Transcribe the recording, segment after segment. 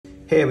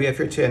Hey, we have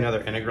here today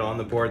another integral on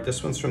the board.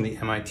 This one's from the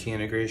MIT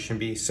Integration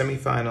Bee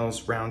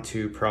Semifinals Round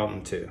 2,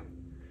 Problem 2.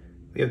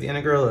 We have the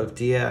integral of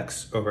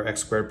dx over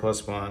x squared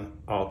plus 1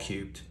 all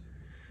cubed.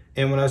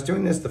 And when I was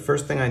doing this, the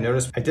first thing I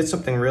noticed, I did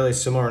something really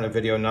similar in a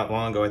video not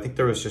long ago. I think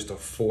there was just a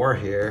 4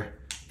 here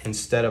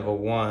instead of a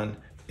 1.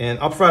 And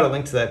I'll provide a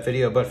link to that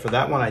video, but for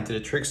that one I did a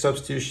trig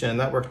substitution and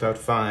that worked out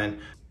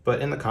fine. But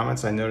in the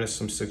comments I noticed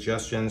some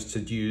suggestions to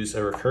use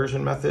a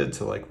recursion method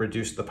to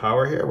reduce the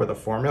power here with a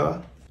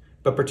formula.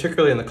 But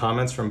particularly in the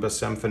comments from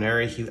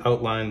Semifinals, he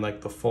outlined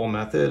the full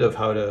method of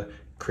how to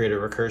create a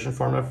recursion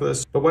formula for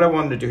this. But what I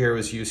wanted to do here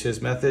was use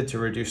his method to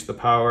reduce the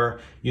power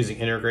using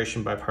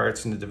integration by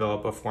parts and to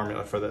develop a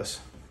formula for this.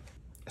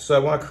 So I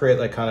want to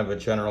create kind of a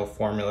general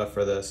formula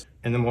for this.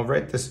 And then we'll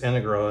write this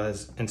integral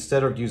as,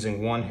 instead of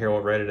using 1 here, we'll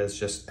write it as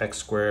just x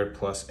squared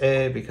plus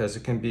a, because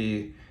it can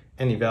be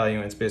any value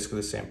and it's basically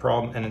the same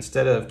problem. And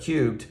instead of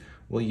cubed,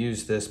 we'll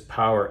use this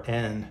power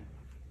n.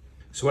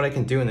 So what I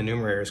can do in the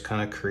numerator is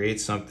kind of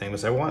create something,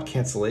 because I want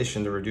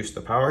cancellation to reduce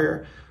the power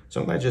here. So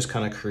I'm going to just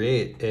kind of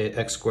create a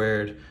x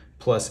squared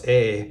plus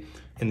a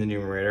in the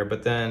numerator,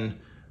 but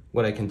then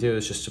what I can do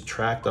is just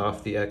subtract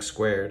off the x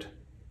squared,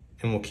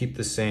 and we'll keep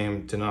the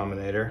same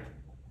denominator.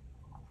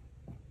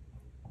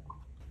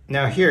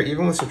 Now here,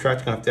 even with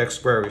subtracting off the x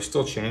squared, we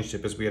still changed it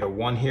because we had a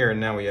 1 here and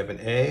now we have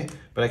an a,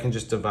 but I can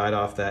just divide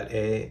off that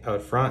a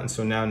out front. And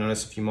so now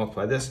notice if you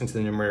multiply this into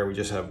the numerator, we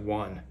just have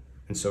 1.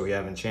 And so we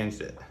haven't changed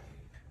it.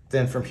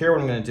 Then from here, what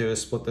I'm going to do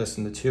is split this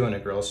into 2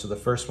 integrals. So the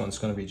first one's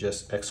going to be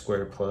just x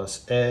squared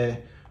plus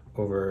a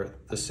over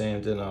the same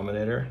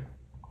denominator.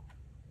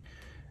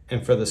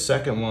 And for the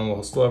second one,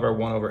 we'll still have our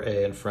 1 over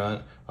a in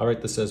front. I'll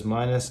write this as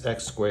minus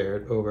x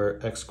squared over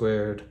x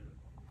squared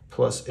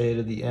plus a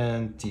to the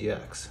n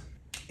dx.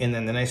 And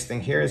then the nice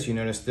thing here is you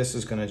notice this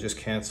is going to just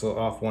cancel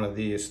off one of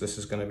these. This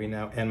is going to be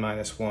now n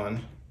minus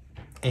 1.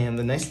 And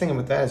the nice thing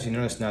with that is you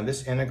notice now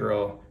this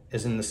integral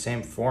is in the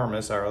same form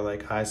as our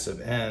I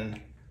sub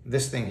n.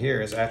 This thing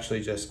here is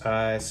actually just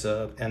I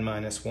sub n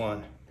minus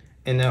 1.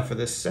 And now for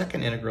this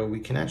second integral, we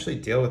can actually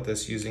deal with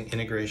this using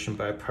integration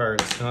by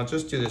parts. And I'll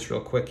just do this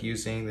real quick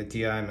using the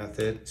DI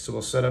method. So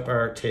we'll set up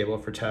our table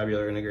for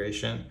tabular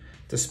integration.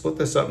 To split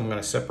this up, I'm going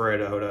to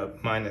separate out a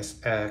minus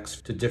x.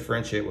 To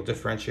differentiate, we'll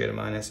differentiate a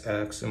minus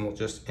x, and we'll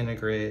just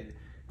integrate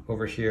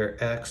over here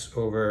x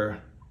over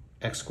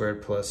x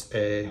squared plus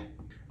a.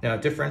 Now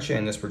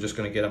differentiating this, we're just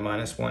going to get a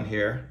minus 1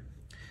 here.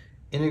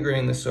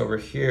 Integrating this over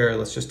here,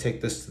 let's just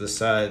take this to the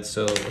side.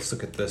 So let's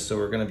look at this. So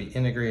we're going to be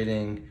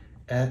integrating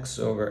x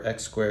over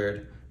x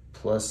squared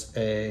plus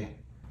a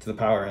to the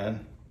power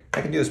n.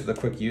 I can do this with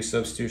a quick u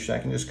substitution. I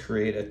can just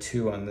create a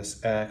 2 on this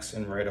x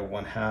and write a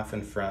 1/2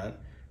 in front.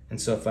 And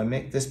so if I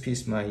make this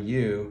piece my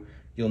u,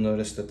 you'll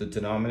notice that the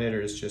denominator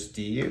is just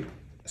du.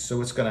 So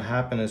what's going to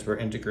happen is we're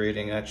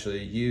integrating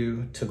actually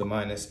u to the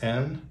minus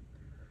n.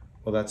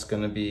 Well, that's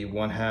going to be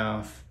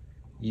 1/2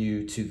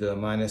 u to the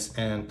minus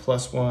n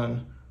plus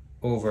 1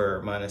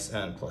 over minus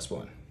n plus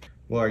 1.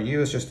 Well, our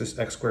u is just this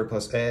x squared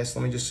plus a, so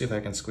let me just see if I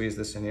can squeeze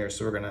this in here.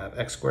 So we're going to have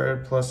x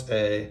squared plus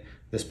a,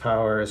 this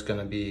power is going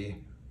to be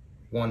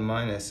 1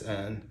 minus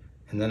n,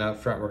 and then out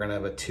front we're going to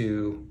have a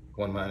 2,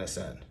 1 minus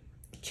n.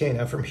 Okay,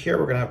 now from here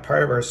we're going to have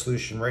part of our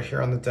solution right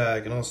here on the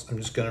diagonals. I'm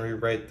just going to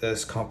rewrite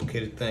this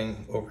complicated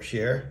thing over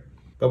here.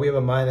 But we have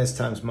a minus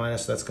times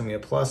minus, so that's going to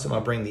be a plus, and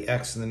I'll bring the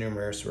x in the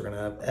numerator. So we're going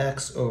to have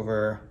x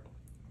over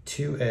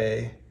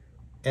 2a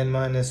n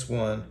minus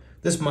 1.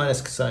 This minus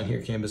sign here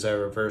came as I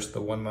reversed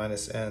the 1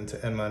 minus n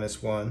to n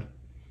minus 1.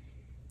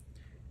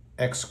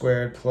 X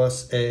squared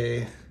plus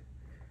a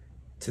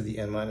to the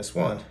n minus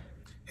 1.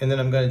 And then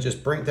I'm going to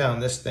just bring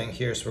down this thing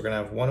here. So we're going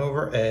to have 1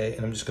 over a,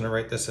 and I'm just going to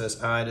write this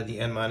as I to the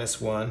n minus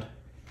 1.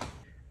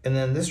 And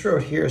then this row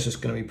here is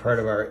just going to be part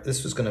of our,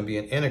 this was going to be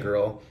an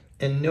integral.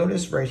 And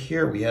notice right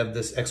here we have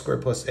this x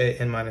squared plus a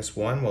n minus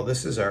 1. Well,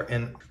 this is our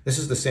n, this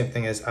is the same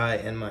thing as I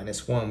n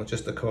minus 1 with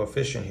just the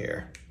coefficient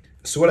here.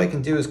 So what I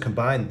can do is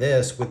combine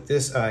this with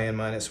this I n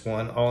minus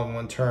 1 all in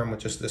one term with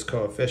just this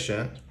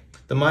coefficient.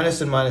 The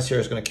minus and minus here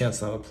is going to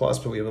cancel out a plus,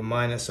 but we have a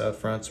minus out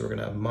front, so we're going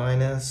to have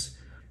minus,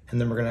 and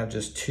then we're going to have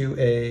just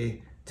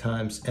 2a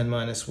times n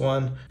minus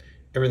 1.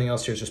 Everything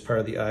else here is just part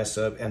of the I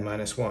sub n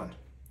minus 1.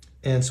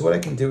 And so what I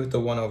can do with the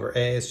 1 over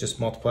a is just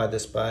multiply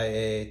this by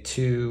a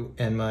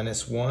 2n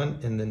minus 1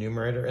 in the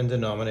numerator and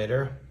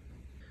denominator.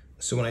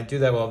 So when I do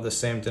that, we'll have the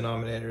same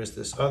denominator as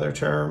this other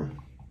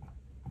term.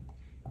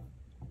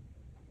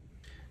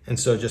 And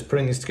so just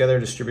putting these together,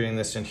 distributing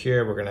this in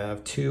here, we're going to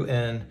have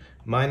 2n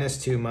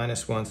minus 2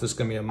 minus 1. So this is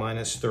going to be a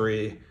minus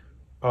 3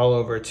 all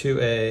over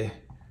 2a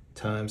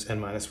times n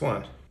minus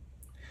 1.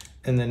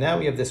 And then now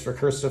we have this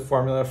recursive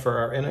formula for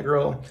our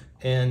integral.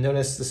 And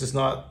notice this is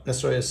not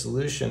necessarily a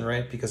solution,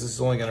 right? Because this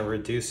is only going to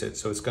reduce it.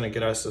 So it's going to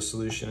get us a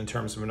solution in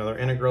terms of another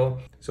integral.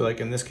 So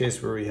like in this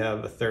case where we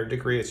have a 3rd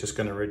degree, it's just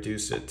going to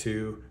reduce it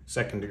to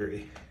 2nd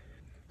degree.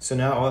 So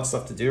now all that's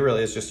left to do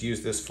really is just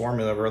use this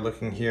formula. We're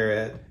looking here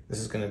at, this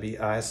is going to be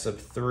I sub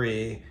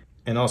 3.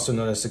 And also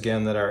notice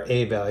again that our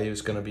a value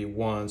is going to be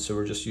 1. So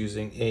we're just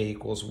using a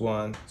equals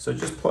 1. So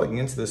just plugging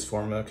into this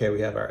formula, okay,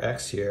 we have our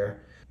x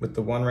here. with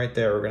the 1 right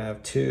there, we're going to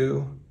have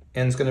 2.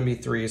 N's going to be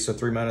 3, so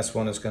 3 minus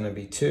 1 is going to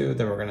be 2.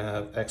 Then we're going to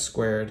have x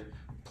squared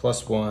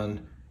plus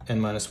 1. N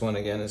minus 1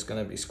 again is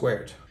going to be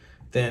squared.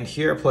 Then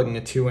here, plugging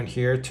a 2 in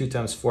here, 2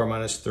 times 4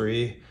 minus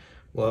 3,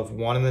 we'll have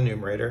 1 in the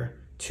numerator.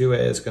 2a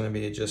is going to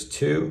be just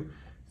 2.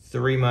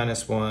 3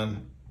 minus 1,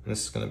 and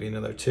this is going to be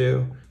another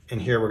 2.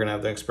 And here we're going to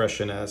have the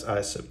expression as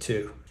I sub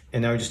 2.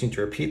 And now we just need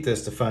to repeat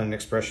this to find an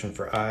expression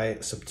for I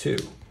sub 2.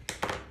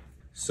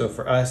 So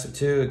for I sub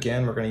 2,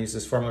 again, we're going to use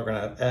this formula. We're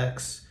going to have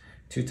x.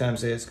 2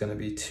 times a is going to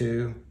be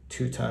 2.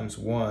 2 times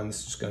 1, this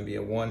is just going to be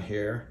a 1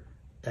 here.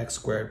 X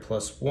squared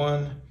plus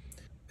 1.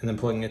 And then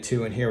plugging a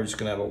 2 in here, we're just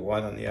going to have a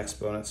 1 on the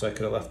exponent, so I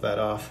could have left that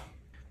off.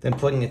 Then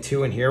plugging a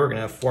 2 in here, we're going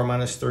to have 4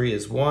 minus 3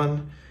 is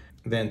 1.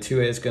 Then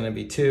 2a is going to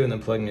be 2, and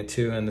then plugging a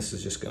 2 in, this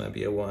is just going to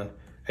be a 1.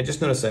 I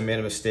just noticed I made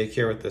a mistake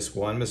here with this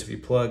 1, because if you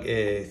plug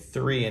a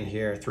 3 in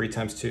here, 3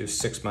 times 2 is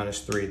 6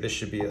 minus 3. This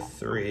should be a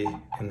 3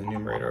 in the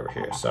numerator over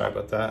here. Sorry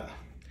about that.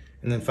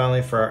 And then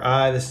finally for our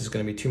I, this is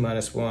going to be 2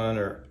 minus 1,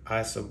 or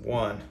I sub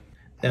 1.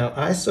 Now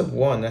I sub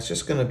 1, that's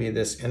just going to be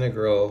this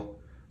integral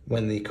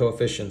when the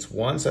coefficient's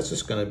 1, so that's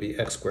just going to be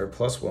x squared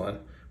plus 1.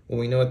 Well,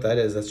 we know what that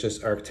is. That's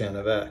just arctan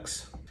of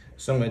x.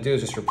 So what I'm going to do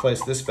is just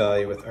replace this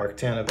value with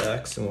arctan of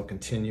x, and we'll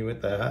continue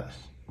with that.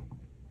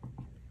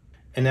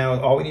 And now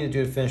all we need to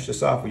do to finish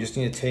this off, we just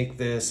need to take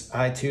this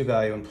I2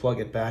 value and plug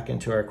it back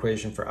into our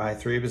equation for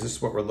I3, because this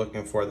is what we're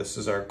looking for. This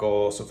is our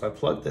goal. So if I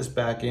plug this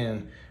back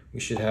in, we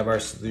should have our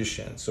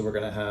solution. So we're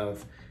going to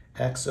have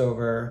x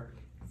over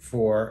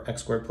 4,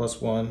 x squared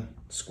plus 1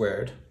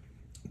 squared.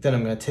 Then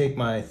I'm going to take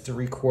my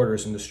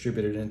 3/4 and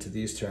distribute it into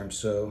these terms.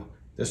 So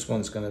this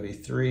one's going to be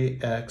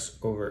 3x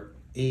over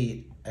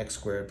 8x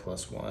squared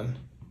plus 1.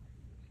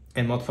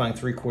 And multiplying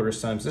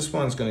 3/4 times this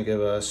one's going to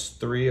give us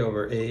 3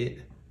 over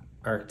 8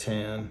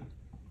 arctan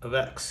of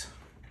x.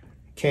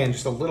 Okay, and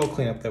just a little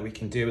cleanup that we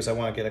can do is I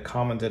want to get a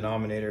common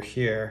denominator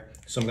here.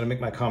 So I'm going to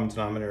make my common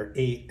denominator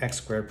 8x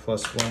squared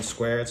plus 1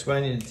 squared. So what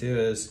I need to do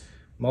is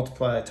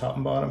multiply top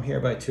and bottom here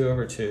by 2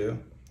 over 2.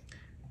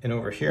 And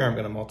over here I'm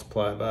going to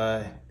multiply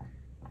by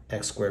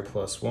x squared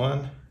plus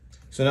 1.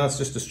 So now let's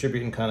just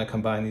distribute and kind of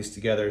combine these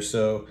together.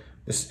 So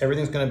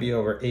everything's going to be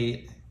over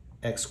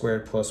 8x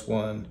squared plus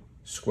 1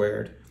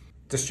 squared.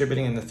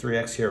 Distributing in the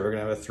 3x here, we're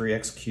going to have a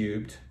 3x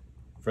cubed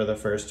for the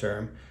first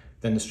term.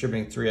 Then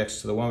distributing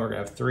 3x to the 1, we're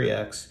going to have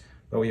 3x,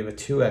 but we have a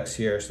 2x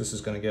here, so this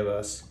is going to give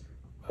us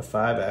a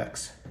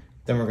 5x.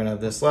 Then we're going to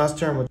have this last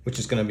term, which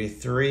is going to be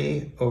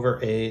 3 over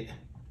 8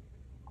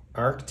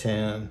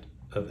 arctan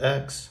of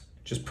x.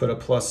 Just put a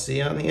plus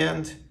c on the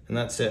end, and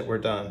that's it, we're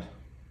done.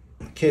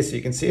 Okay, so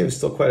you can see it was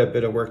still quite a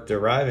bit of work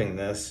deriving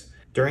this.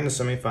 During the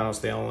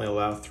semifinals, they only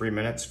allow 3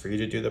 minutes for you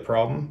to do the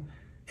problem.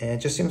 And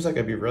it just seems like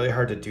it'd be really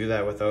hard to do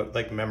that without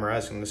like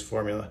memorizing this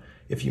formula.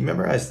 If you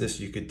memorize this,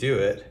 you could do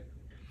it.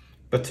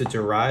 But to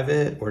derive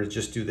it, or to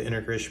just do the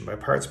integration by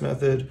parts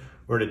method,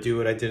 or to do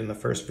what I did in the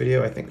first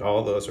video, I think all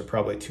of those are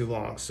probably too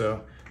long.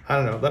 So I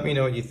don't know, let me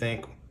know what you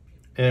think.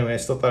 Anyway, I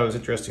still thought it was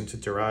interesting to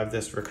derive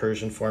this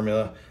recursion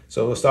formula.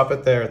 So we'll stop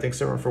it there.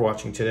 Thanks everyone for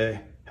watching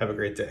today. Have a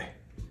great day.